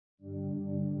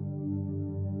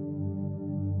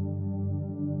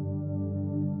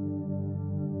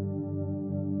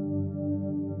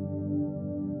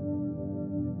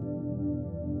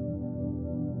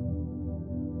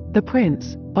The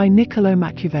Prince, by Niccolo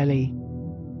Machiavelli.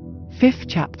 5th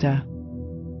chapter.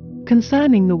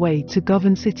 Concerning the way to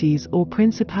govern cities or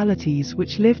principalities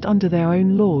which lived under their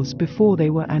own laws before they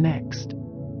were annexed.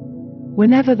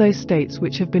 Whenever those states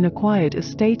which have been acquired as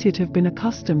stated have been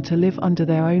accustomed to live under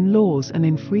their own laws and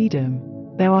in freedom,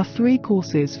 there are three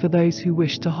courses for those who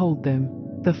wish to hold them.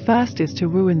 The first is to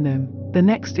ruin them, the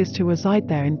next is to reside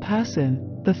there in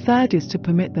person, the third is to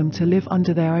permit them to live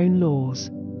under their own laws,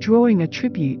 drawing a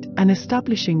tribute and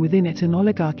establishing within it an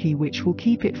oligarchy which will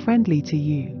keep it friendly to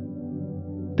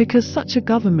you. Because such a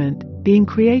government, being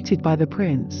created by the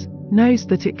prince, knows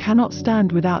that it cannot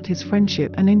stand without his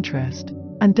friendship and interest,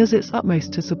 and does its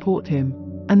utmost to support him,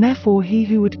 and therefore he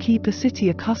who would keep a city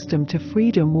accustomed to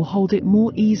freedom will hold it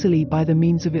more easily by the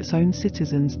means of its own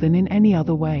citizens than in any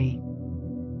other way.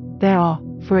 There are,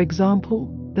 for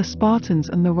example, the Spartans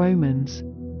and the Romans.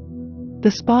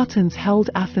 The Spartans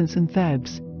held Athens and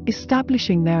Thebes,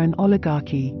 establishing there an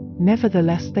oligarchy,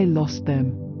 nevertheless they lost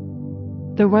them.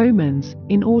 The Romans,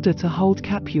 in order to hold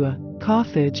Capua,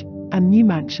 Carthage, and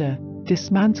Numantia,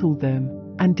 dismantled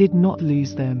them, and did not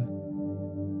lose them.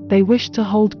 They wished to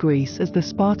hold Greece as the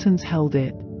Spartans held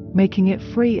it, making it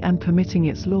free and permitting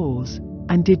its laws,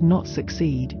 and did not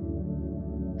succeed.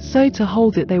 So to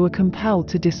hold it they were compelled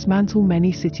to dismantle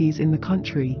many cities in the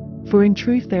country, for in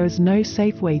truth there is no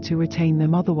safe way to retain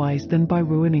them otherwise than by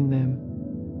ruining them.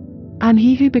 And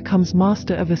he who becomes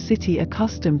master of a city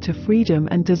accustomed to freedom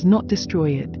and does not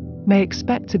destroy it, may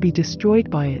expect to be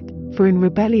destroyed by it, for in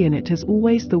rebellion it has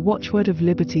always the watchword of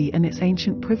liberty and its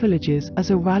ancient privileges as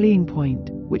a rallying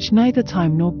point, which neither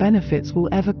time nor benefits will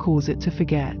ever cause it to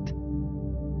forget.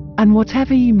 And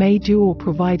whatever you may do or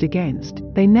provide against,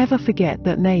 they never forget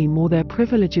that name or their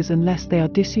privileges unless they are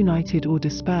disunited or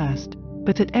dispersed,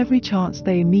 but at every chance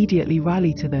they immediately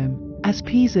rally to them, as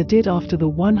Pisa did after the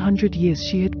 100 years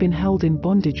she had been held in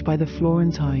bondage by the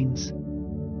Florentines.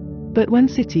 But when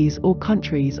cities or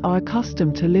countries are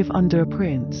accustomed to live under a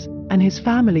prince, and his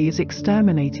family is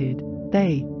exterminated,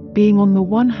 they, being on the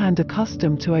one hand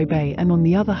accustomed to obey and on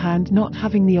the other hand not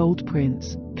having the old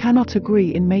prince, cannot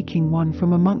agree in making one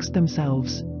from amongst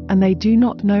themselves, and they do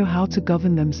not know how to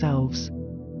govern themselves.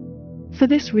 For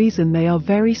this reason they are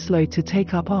very slow to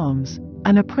take up arms,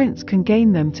 and a prince can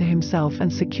gain them to himself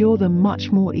and secure them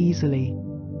much more easily.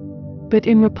 But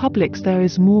in republics there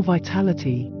is more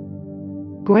vitality,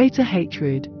 greater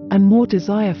hatred, and more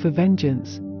desire for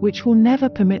vengeance, which will never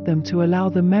permit them to allow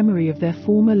the memory of their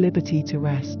former liberty to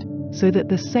rest, so that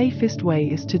the safest way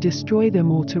is to destroy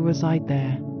them or to reside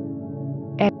there.